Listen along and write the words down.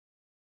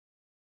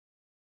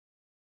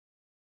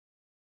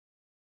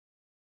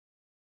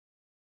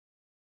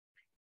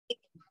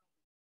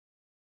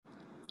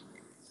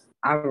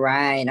All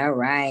right, all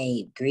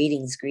right.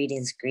 Greetings,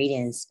 greetings,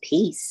 greetings.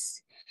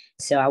 Peace.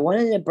 So I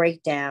wanted to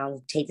break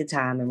down, take the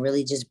time and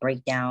really just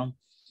break down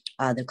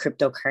the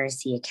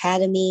Cryptocurrency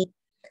Academy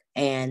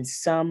and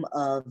some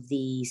of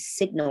the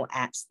signal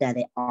apps that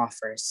it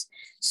offers.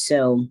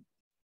 So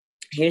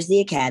here's the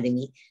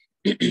Academy.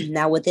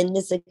 Now, within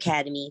this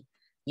Academy,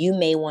 you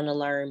may want to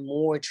learn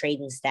more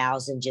trading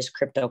styles than just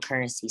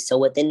cryptocurrency. So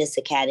within this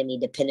Academy,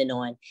 depending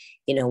on,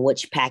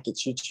 which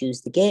package you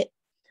choose to get,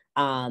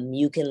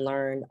 you can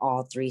learn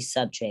all three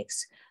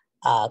subjects: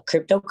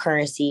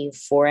 cryptocurrency,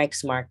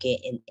 forex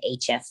market, and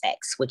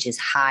HFX, which is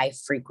high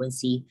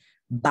frequency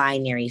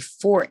binary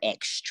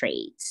forex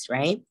trades,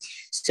 right?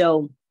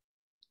 So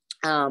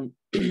I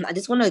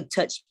just want to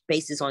touch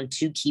bases on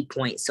two key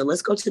points. So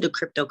let's go to the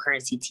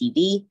Cryptocurrency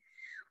TV.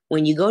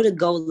 When you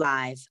go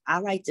live, I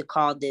like to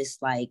call this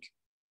like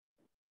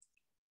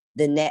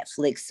the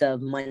Netflix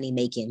of money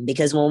making,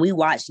 because when we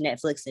watch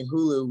Netflix and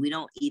Hulu, we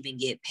don't even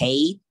get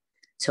paid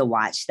to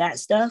watch that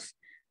stuff.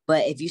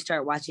 But if you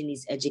start watching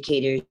these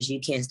educators, you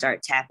can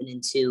start tapping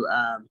into,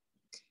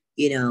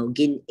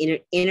 getting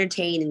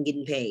entertained and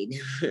getting paid.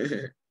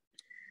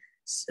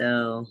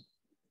 So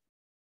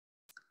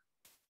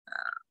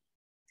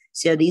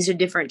these are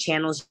different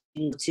channels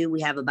too.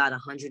 We have about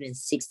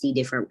 160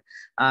 different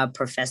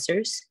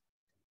professors.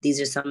 These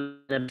are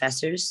some of the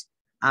professors.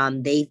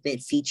 They've been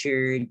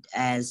featured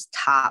as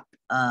top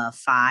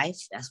 5.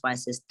 That's why it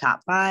says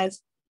top 5.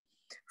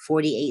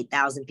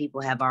 48,000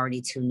 people have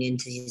already tuned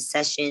into his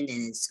session,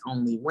 and it's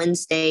only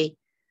Wednesday,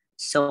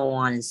 so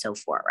on and so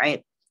forth,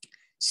 right?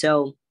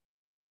 So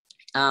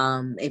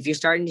if you're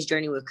starting this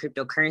journey with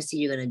cryptocurrency,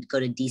 you're going to go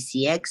to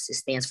DCX. It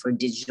stands for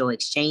Digital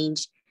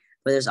Exchange,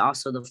 but there's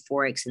also the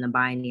Forex and the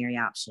binary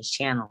options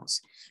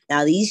channels.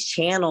 Now, these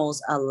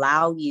channels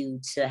allow you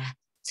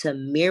to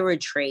mirror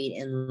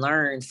trade and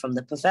learn from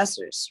the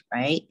professors,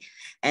 right?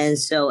 And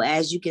so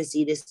as you can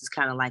see, this is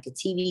kind of like a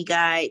TV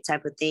guide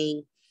type of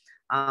thing.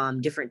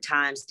 Different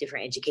times,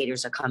 different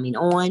educators are coming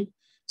on,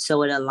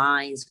 so it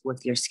aligns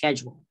with your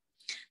schedule.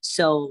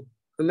 So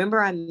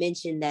remember, I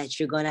mentioned that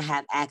you're going to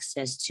have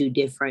access to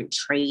different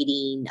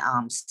trading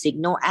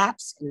signal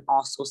apps and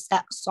also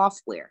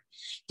software.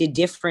 The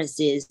difference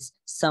is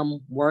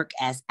some work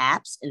as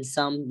apps and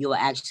some you'll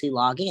actually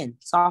log in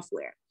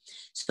software.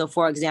 So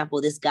for example,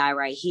 this guy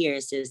right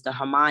here says the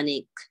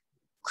Harmonic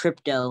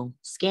Crypto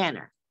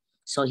Scanner.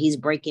 So he's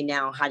breaking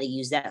down how to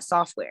use that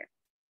software.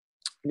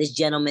 This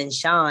gentleman,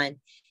 Sean,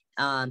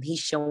 he's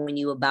showing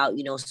you about,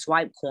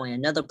 Swipecoin,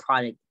 another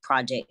product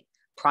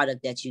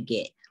that you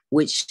get,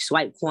 which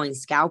Swipecoin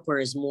Scalper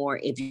is more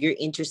if you're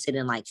interested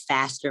in like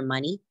faster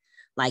money,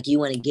 like you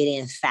want to get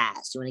in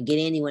fast, you want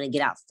to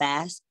get out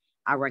fast,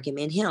 I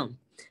recommend him.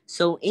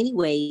 So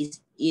anyways,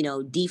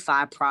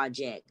 DeFi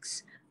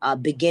projects,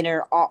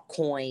 beginner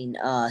altcoin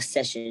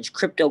sessions,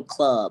 crypto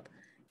club,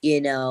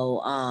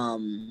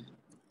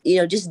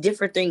 just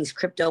different things,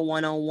 crypto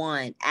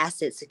 101,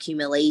 assets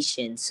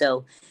accumulation.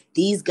 So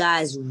these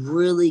guys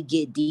really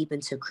get deep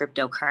into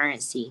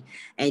cryptocurrency,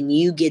 and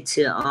you get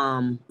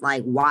to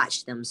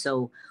watch them.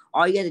 So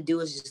all you got to do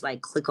is just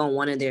like click on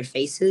one of their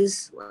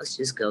faces. Let's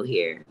just go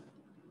here.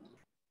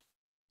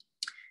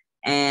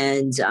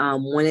 And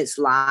when it's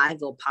live,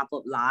 it'll pop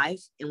up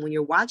live. And when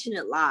you're watching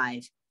it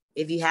live,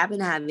 if you happen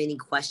to have any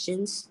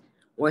questions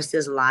or it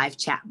says live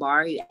chat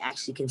bar, you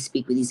actually can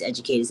speak with these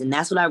educators. And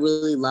that's what I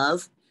really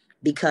love,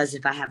 because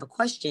if I have a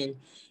question,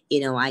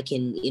 I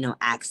can,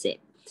 ask it.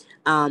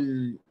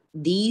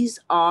 These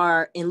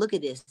are, and look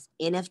at this,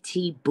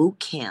 NFT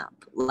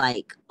bootcamp,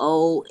 like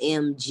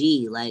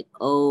OMG, like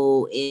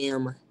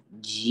OMG.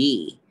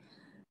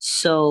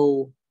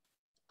 So,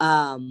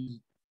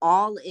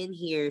 all in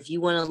here, if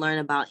you want to learn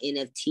about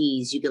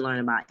NFTs, you can learn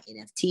about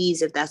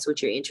NFTs if that's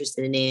what you're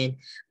interested in.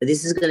 But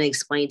this is going to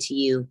explain to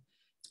you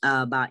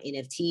about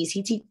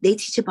NFTs. They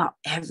teach about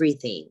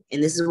everything.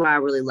 And this is why I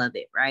really love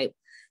it, right?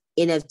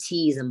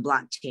 NFTs and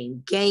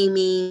blockchain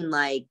gaming,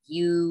 like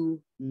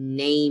you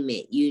name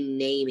it,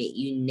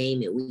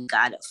 we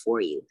got it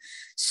for you.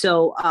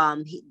 So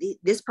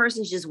this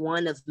person's just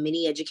one of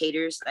many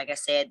educators. Like I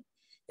said,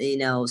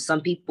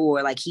 some people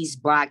are like, he's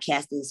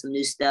broadcasting some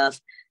new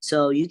stuff,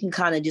 so you can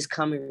kind of just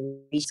come and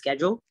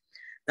reschedule.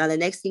 Now the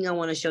next thing I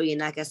want to show you, and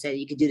like I said,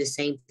 you could do the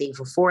same thing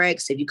for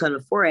Forex. If you come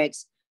to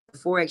Forex, the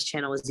Forex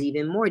channel is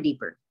even more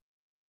deeper.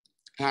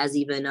 It has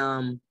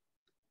even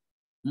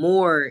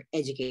more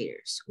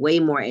educators, way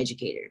more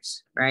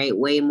educators, right?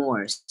 Way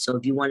more. So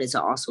if you wanted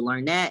to also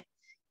learn that,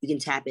 you can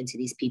tap into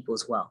these people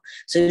as well.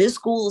 So this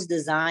school is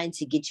designed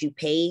to get you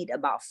paid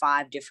about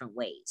 5 different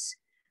ways,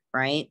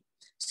 right?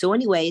 So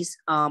anyways,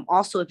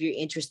 also if you're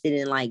interested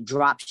in like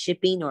drop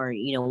shipping or,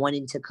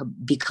 wanting to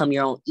become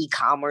your own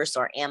e-commerce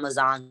or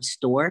Amazon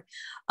store,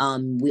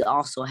 we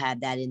also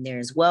have that in there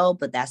as well,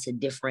 but that's a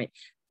different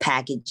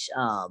package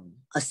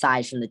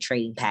aside from the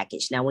trading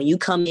package. Now, when you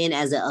come in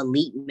as an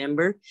elite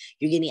member,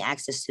 you're getting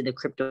access to the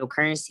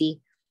cryptocurrency,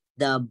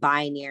 the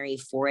binary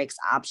forex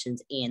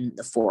options, and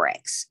the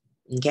forex.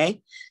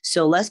 Okay,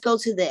 so let's go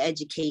to the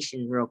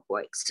education real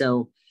quick.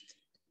 So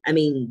I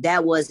mean,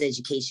 that was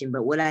education,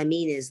 but what I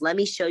mean is let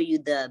me show you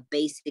the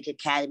basic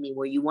academy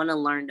where you want to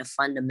learn the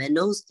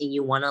fundamentals and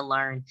you want to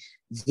learn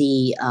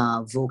the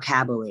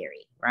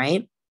vocabulary,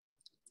 right?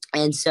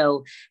 And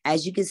so,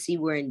 as you can see,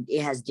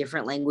 it has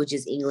different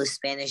languages: English,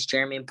 Spanish,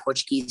 German,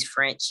 Portuguese,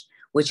 French.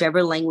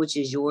 Whichever language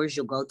is yours,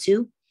 you'll go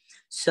to.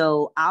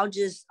 So I'll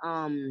just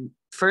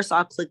first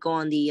I'll click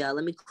on the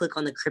let me click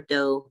on the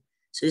crypto.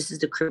 So this is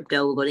the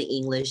crypto. We'll go to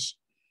English,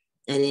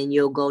 and then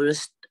you'll go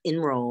to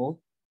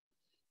enroll.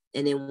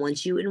 And then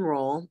once you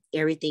enroll,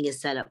 everything is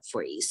set up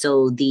for you.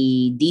 So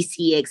the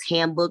DCX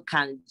handbook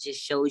kind of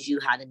just shows you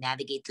how to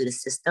navigate through the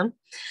system.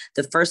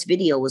 The first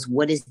video was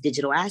what is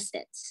digital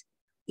assets?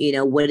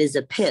 What is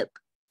a PIP,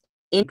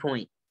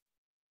 endpoint,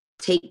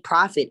 take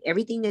profit,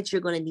 everything that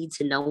you're going to need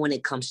to know when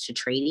it comes to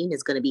trading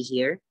is going to be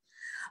here.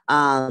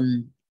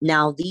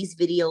 Now these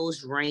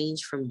videos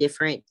range from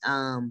different,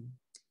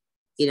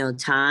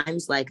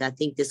 times. Like I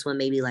think this one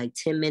maybe like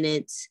 10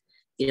 minutes,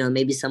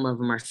 maybe some of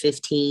them are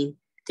 15.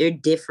 They're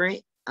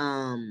different.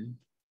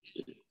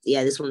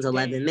 This one's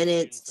 11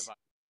 minutes.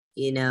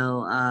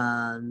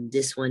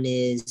 This one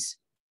is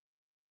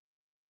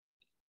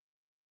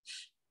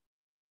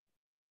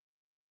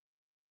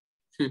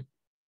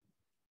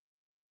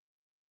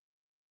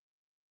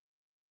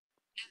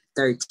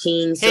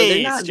 13. So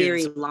they're not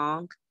very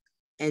long.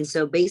 And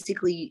so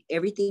basically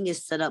everything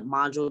is set up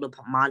module to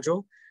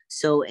module.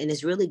 So, and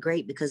it's really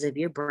great because if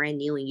you're brand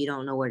new and you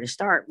don't know where to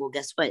start, well,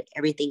 guess what?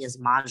 Everything is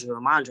module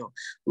to module.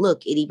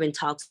 Look, it even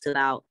talks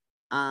about,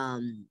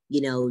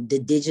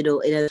 the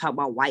digital, it'll talk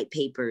about white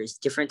papers,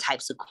 different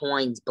types of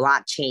coins,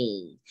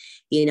 blockchain,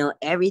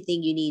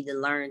 everything you need to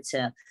learn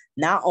to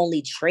not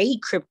only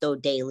trade crypto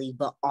daily,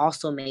 but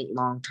also make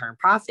long-term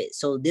profits.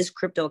 So this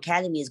Crypto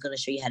Academy is going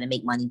to show you how to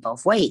make money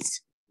both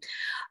ways.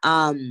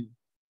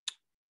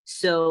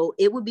 So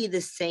it would be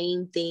the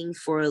same thing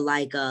for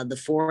like the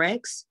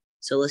Forex.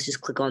 So let's just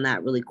click on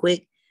that really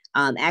quick.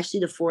 Actually,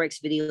 the Forex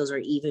videos are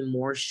even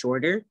more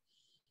shorter.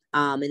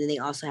 And then they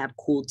also have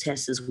cool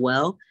tests as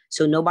well.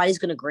 So nobody's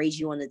going to grade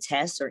you on the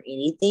test or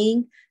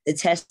anything. The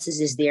test is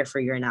just there for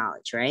your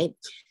knowledge, right?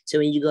 So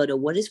when you go to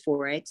what is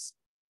Forex,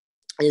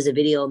 there's a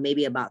video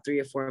maybe about 3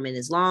 or 4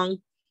 minutes long.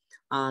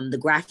 The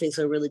graphics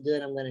are really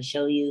good. I'm going to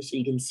show you so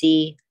you can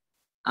see.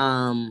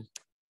 Or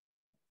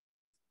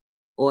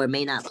it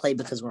may not play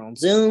because we're on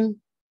Zoom.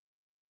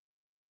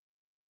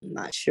 I'm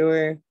not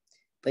sure.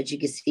 But you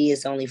can see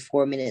it's only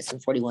 4 minutes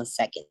and 41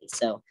 seconds.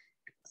 So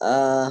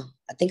I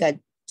think I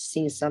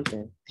seen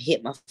something. I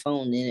hit my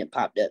phone and it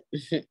popped up.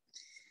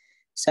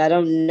 So I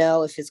don't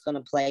know if it's going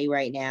to play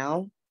right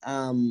now.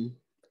 But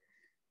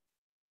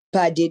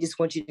I did just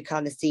want you to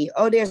kind of see.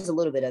 Oh, there's a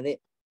little bit of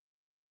it.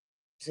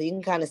 So you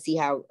can kind of see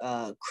how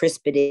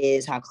crisp it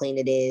is, how clean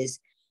it is.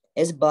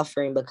 It's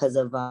buffering because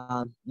of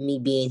me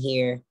being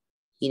here,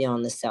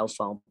 on the cell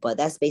phone. But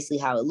that's basically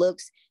how it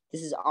looks.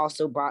 This is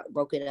also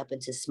broken up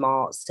into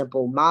small,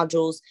 simple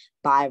modules: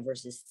 buy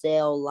versus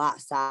sell,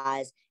 lot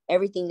size,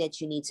 everything that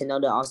you need to know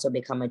to also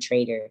become a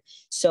trader.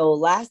 So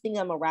last thing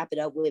I'm going to wrap it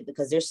up with,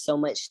 because there's so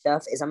much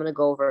stuff, is I'm going to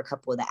go over a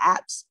couple of the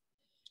apps.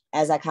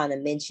 As I kind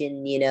of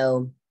mentioned, we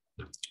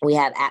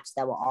have apps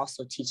that will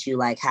also teach you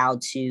like how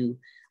to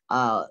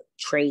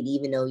trade,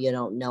 even though you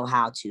don't know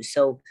how to.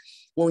 So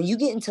when you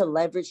get into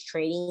leverage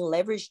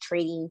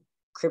trading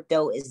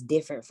crypto is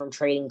different from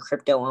trading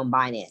crypto on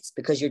Binance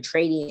because you're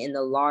trading in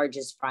the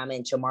largest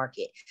financial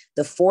market.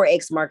 The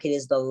Forex market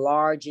is the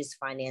largest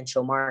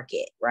financial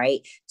market,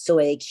 right? So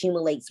it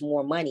accumulates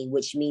more money,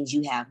 which means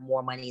you have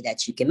more money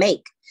that you can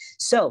make.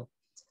 So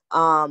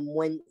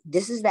when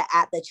this is the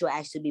app that you'll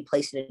actually be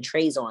placing the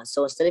trades on.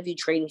 So instead of you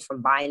trading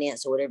from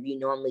Binance or whatever you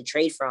normally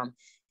trade from,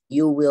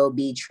 you will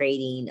be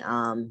trading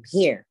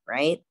here,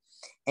 right?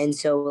 And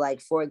so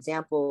like, for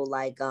example,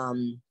 like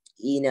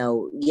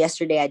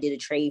yesterday I did a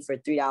trade for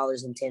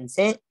 $3.10,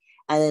 and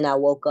then I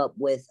woke up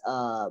with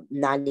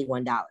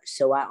 $91.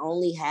 So I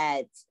only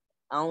had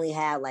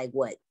like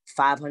what,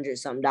 500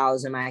 something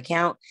dollars in my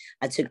account.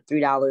 I took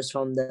 $3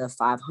 from the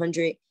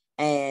 500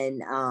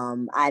 and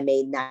I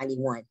made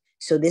 91.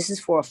 So this is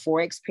for a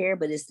Forex pair,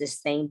 but it's the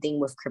same thing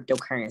with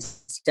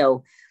cryptocurrency.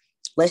 So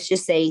let's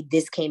just say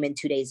this came in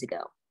 2 days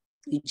ago.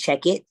 You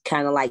check it,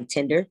 kind of like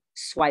Tinder.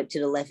 Swipe to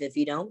the left if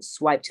you don't,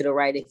 swipe to the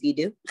right if you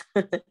do.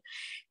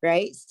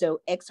 Right?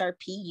 So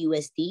XRP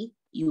USD,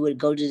 you would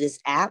go to this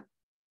app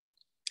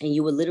and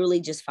you would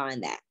literally just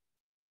find that.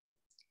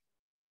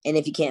 And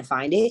if you can't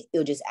find it,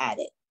 you'll just add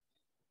it.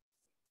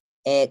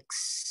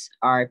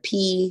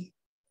 XRP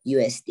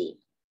USD.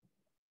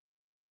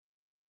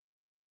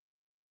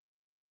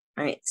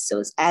 All right, so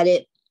it's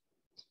added.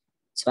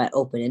 So I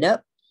open it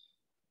up.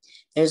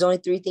 There's only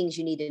 3 things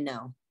you need to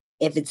know.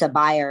 If it's a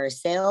buy or a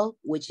sell,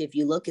 which if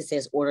you look, it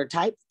says order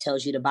type,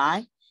 tells you to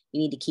buy. You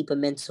need to keep a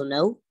mental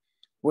note.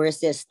 Where it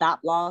says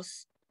stop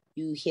loss,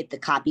 you hit the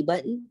copy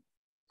button.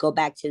 Go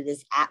back to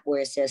this app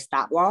where it says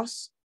stop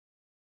loss.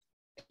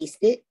 Paste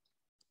it.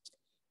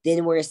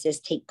 Then where it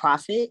says take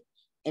profit.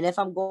 And if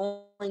I'm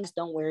going,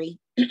 don't worry.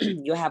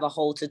 You'll have a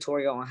whole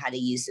tutorial on how to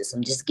use this.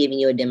 I'm just giving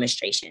you a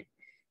demonstration.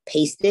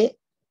 Paste it.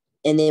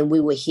 And then we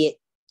will hit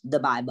the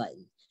buy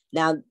button.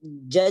 Now,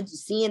 judge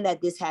seeing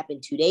that this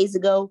happened 2 days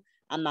ago,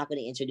 I'm not going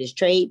to enter this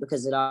trade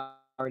because it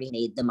already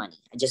made the money.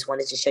 I just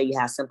wanted to show you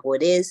how simple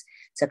it is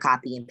to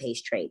copy and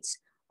paste trades.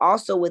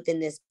 Also within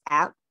this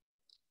app,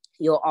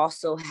 you'll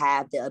also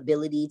have the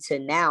ability to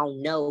now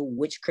know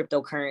which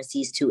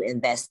cryptocurrencies to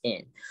invest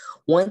in.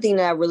 One thing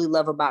that I really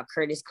love about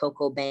Curtis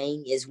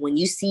Coco-Bang is when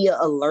you see an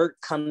alert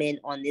come in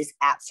on this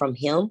app from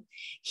him,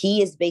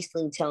 he is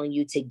basically telling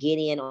you to get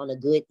in on a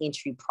good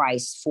entry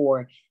price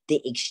for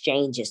the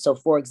exchanges. So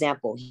for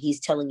example, he's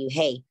telling you,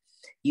 hey,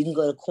 you can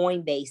go to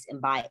Coinbase and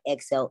buy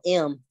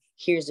XLM.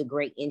 Here's a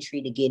great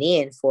entry to get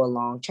in for a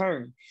long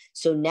term.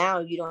 So now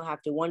you don't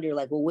have to wonder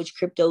like, well, which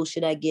crypto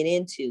should I get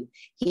into?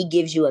 He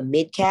gives you a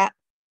mid cap,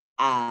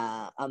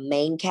 a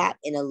main cap,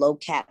 and a low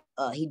cap.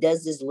 He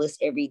does this list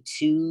every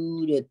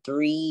 2 to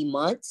 3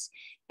 months.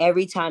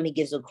 Every time he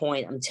gives a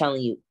coin, I'm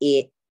telling you,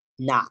 it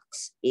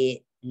knocks.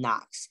 It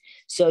knocks.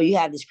 So you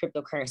have this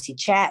cryptocurrency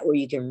chat where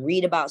you can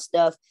read about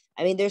stuff.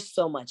 I mean, there's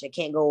so much. I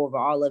can't go over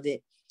all of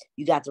it.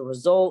 You got the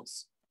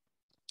results.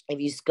 If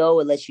you go,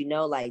 it lets you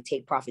know, like,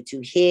 take profit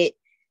to hit.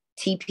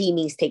 TP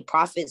means take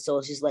profit. So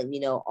it's just letting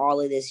you know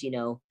all of this,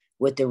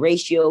 what the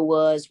ratio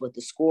was, what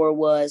the score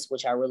was,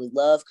 which I really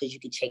love because you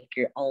can check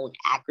your own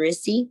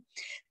accuracy.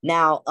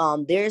 Now,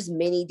 there's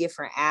many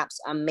different apps.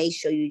 I may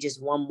show you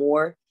just one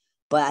more,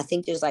 but I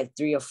think there's like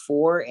 3 or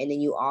 4. And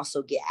then you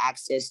also get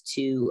access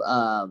to,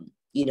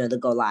 the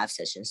Go Live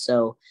session.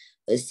 So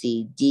let's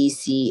see,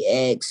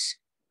 DCX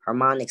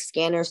Harmonic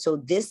Scanner. So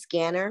this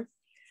scanner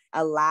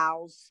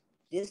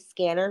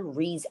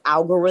reads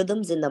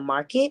algorithms in the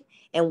market.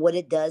 And what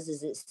it does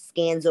is it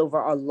scans over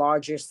a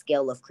larger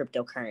scale of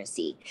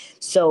cryptocurrency.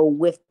 So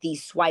with the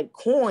swipe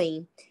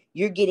coin,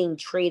 you're getting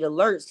trade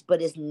alerts,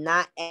 but it's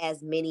not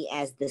as many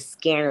as the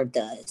scanner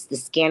does. The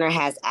scanner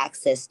has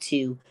access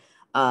to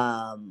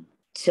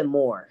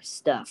more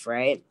stuff,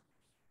 right?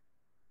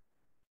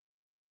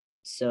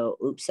 So,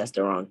 oops, that's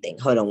the wrong thing.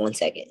 Hold on one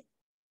second.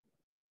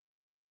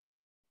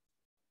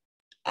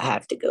 I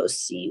have to go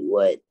see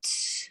what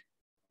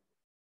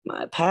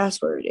my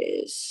password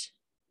is.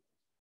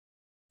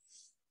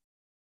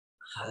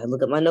 I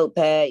look at my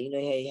notepad. Here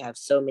you have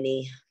so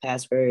many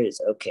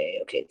passwords.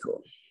 Okay,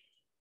 cool.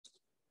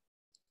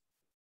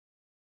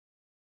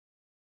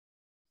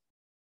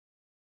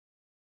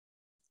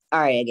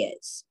 All right, I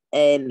guess.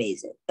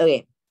 Amazing.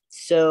 Okay,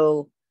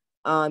 so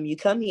you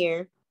come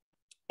here,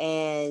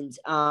 and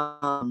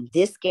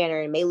this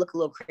scanner, it may look a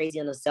little crazy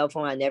on the cell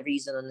phone. I never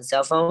use it on the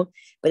cell phone.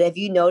 But if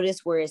you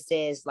notice where it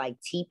says like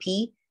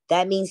TP,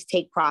 that means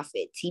take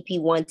profit.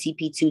 TP1,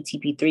 TP2,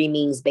 TP3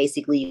 means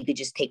basically you could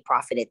just take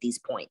profit at these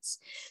points.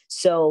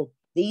 So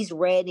these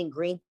red and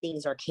green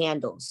things are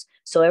candles.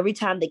 So every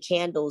time the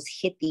candles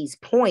hit these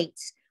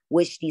points,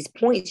 which these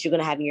points you're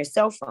going to have in your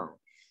cell phone.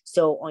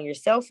 So on your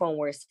cell phone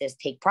where it says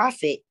take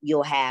profit,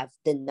 you'll have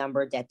the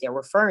number that they're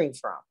referring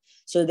from.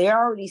 So they're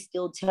already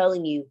still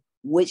telling you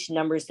which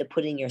numbers to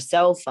put in your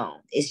cell phone.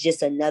 It's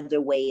just another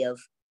way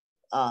of,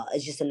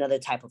 it's just another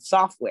type of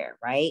software,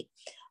 right?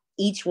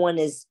 Each one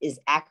is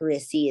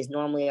accuracy is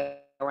normally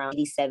around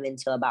 87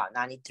 to about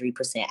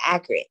 93%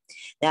 accurate.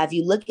 Now, if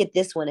you look at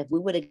this one, if we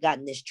would have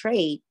gotten this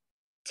trade,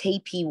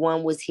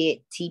 TP1 was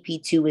hit,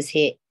 TP2 was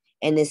hit,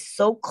 and it's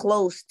so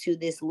close to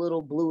this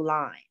little blue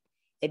line.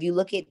 If you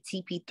look at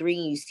TP3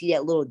 and you see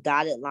that little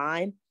dotted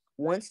line,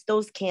 once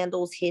those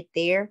candles hit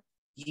there,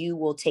 you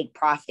will take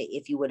profit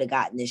if you would have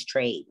gotten this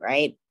trade,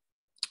 right?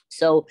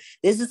 So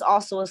this is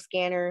also a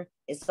scanner.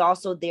 It's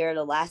also there.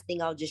 The last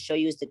thing I'll just show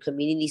you is the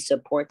community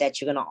support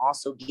that you're going to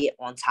also get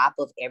on top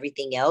of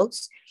everything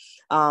else,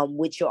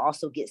 which you'll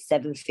also get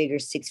 7-figure,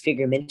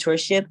 6-figure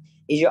mentorship,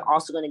 is you're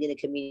also going to get a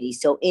community.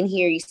 So in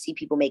here, you see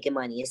people making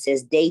money. It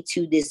says day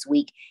 2 this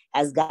week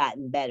has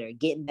gotten better,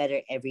 getting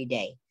better every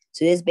day.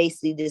 So this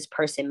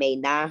person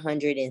made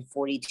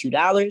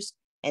 $942,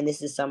 and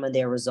this is some of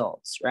their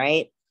results,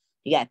 right?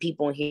 You got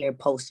people in here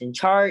posting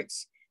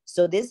charts.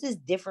 So this is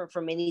different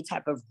from any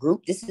type of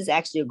group. This is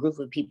actually a group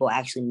of people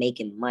actually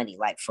making money,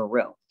 like for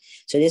real.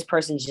 So this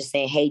person's just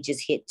saying, hey,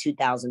 just hit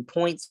 2,000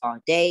 points all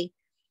day.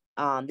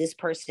 This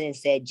person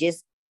said,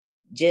 just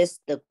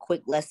the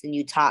quick lesson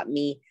you taught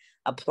me,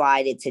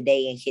 applied it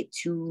today and hit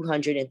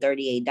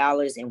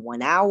 $238 in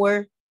 1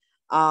 hour.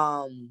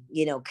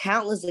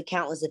 Countless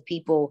of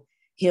people,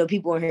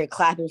 people in here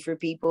clapping for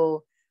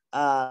people.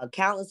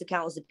 Countless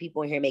of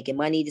people in here making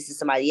money. This is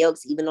somebody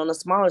else, even on a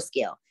smaller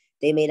scale.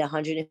 They made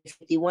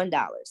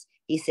 $151.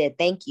 He said,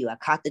 thank you. I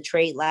caught the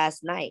trade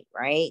last night,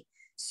 right?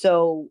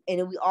 So,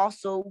 and we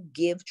also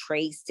give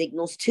trade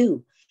signals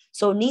too.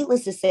 So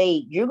needless to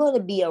say, you're going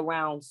to be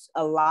around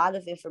a lot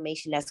of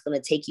information that's going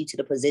to take you to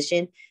the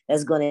position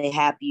that's going to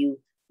help you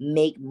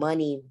make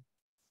money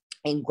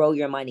and grow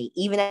your money.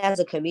 Even as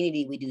a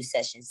community, we do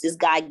sessions. This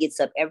guy gets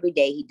up every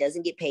day. He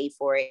doesn't get paid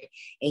for it.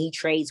 And he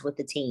trades with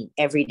the team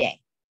every day,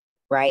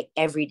 right?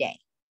 Every day.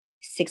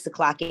 6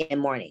 o'clock in the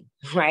morning,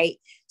 right?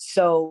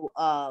 So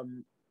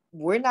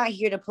we're not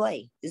here to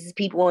play. This is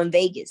people in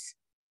Vegas,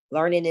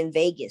 learning in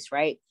Vegas,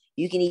 right?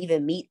 You can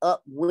even meet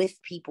up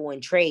with people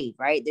and trade,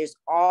 right? There's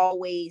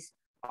always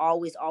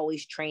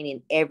always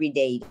training every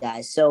day,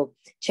 guys. So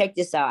check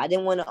this out. I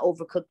didn't want to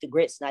overcook the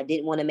grits and I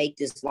didn't want to make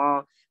this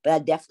long, but I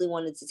definitely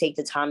wanted to take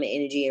the time and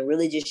energy and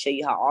really just show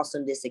you how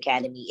awesome this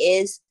academy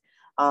is.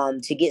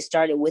 To get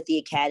started with the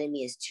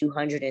academy is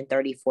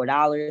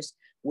 $234,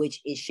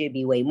 which it should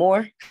be way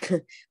more,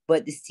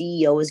 but the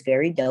CEO is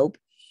very dope.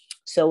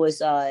 So it's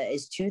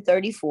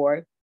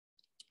 234,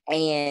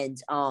 and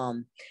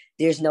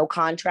there's no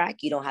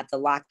contract. You don't have to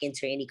lock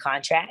into any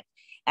contract.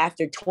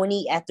 After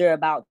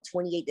about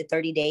 28 to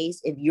 30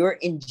 days, if you're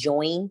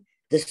enjoying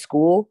the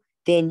school,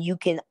 then you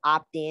can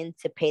opt in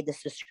to pay the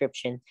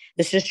subscription.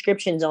 The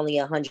subscription is only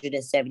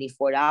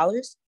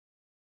 $174,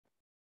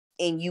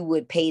 and you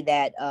would pay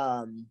that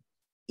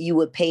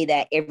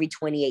every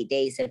 28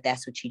 days if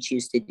that's what you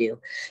choose to do.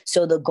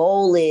 So the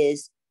goal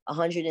is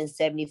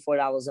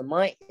 $174 a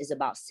month is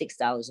about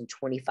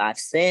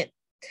 $6.25.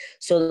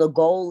 So the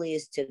goal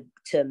is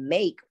to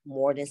make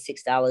more than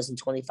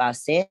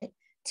 $6.25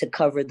 to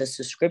cover the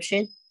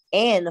subscription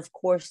and, of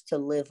course, to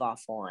live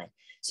off on.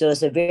 So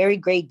it's a very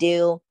great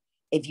deal.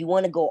 If you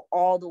want to go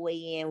all the way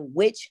in,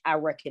 which I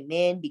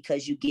recommend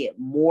because you get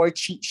more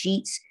cheat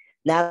sheets.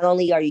 Not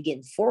only are you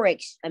getting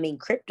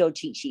crypto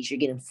cheat sheets, you're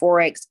getting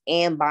Forex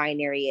and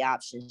binary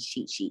options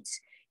cheat sheets.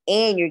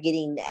 And you're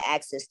getting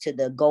access to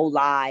the Go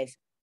Live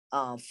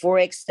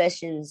Forex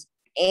sessions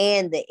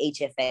and the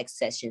HFX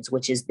sessions,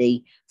 which is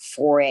the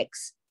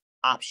Forex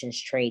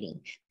options trading.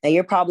 Now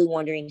you're probably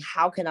wondering,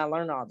 how can I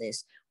learn all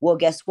this? Well,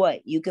 guess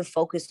what? You can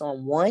focus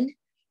on one,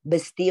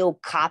 but still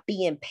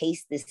copy and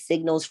paste the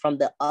signals from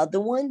the other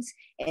ones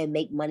and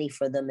make money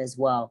for them as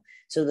well.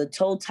 So the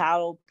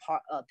total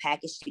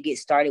package to get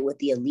started with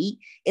the Elite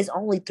is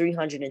only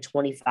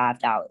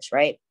 $325,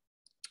 right?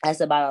 That's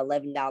about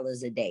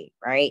 $11 a day,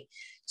 right?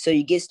 So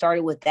you get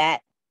started with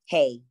that.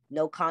 Hey,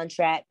 no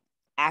contract.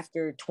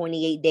 After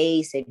 28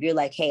 days, if you're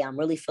like, hey, I'm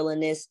really feeling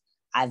this,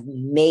 I've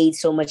made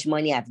so much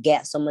money, I've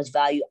got so much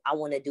value, I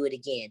want to do it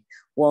again.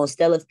 Well,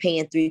 instead of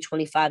paying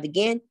 $325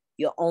 again,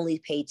 you'll only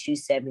pay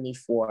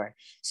 $274.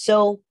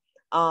 So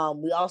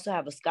we also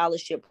have a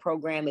scholarship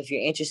program. If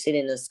you're interested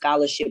in a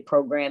scholarship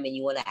program and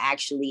you want to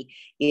actually,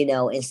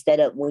 instead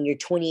of when your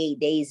 28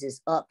 days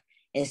is up,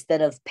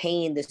 instead of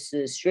paying the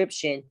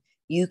subscription,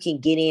 you can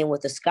get in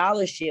with a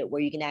scholarship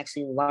where you can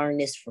actually learn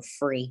this for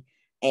free.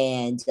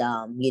 And,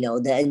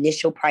 the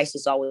initial price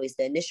is always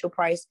the initial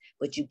price,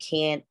 but you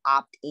can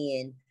opt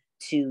in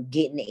to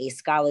getting a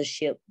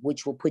scholarship,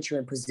 which will put you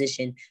in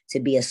position to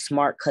be a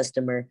smart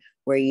customer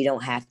where you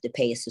don't have to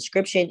pay a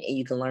subscription and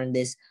you can learn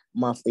this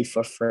monthly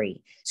for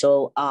free.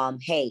 So,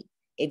 hey,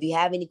 if you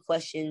have any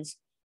questions,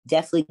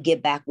 definitely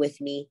get back with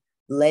me.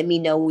 Let me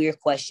know your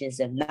questions.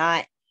 If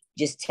not,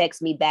 just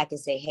text me back and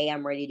say, hey,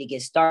 I'm ready to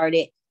get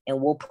started.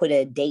 And we'll put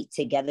a date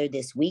together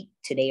this week,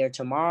 today or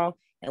tomorrow,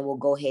 and we'll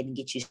go ahead and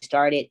get you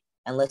started.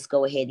 And let's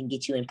go ahead and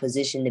get you in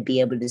position to be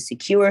able to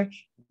secure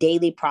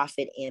daily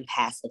profit and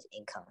passive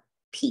income.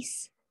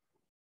 Peace.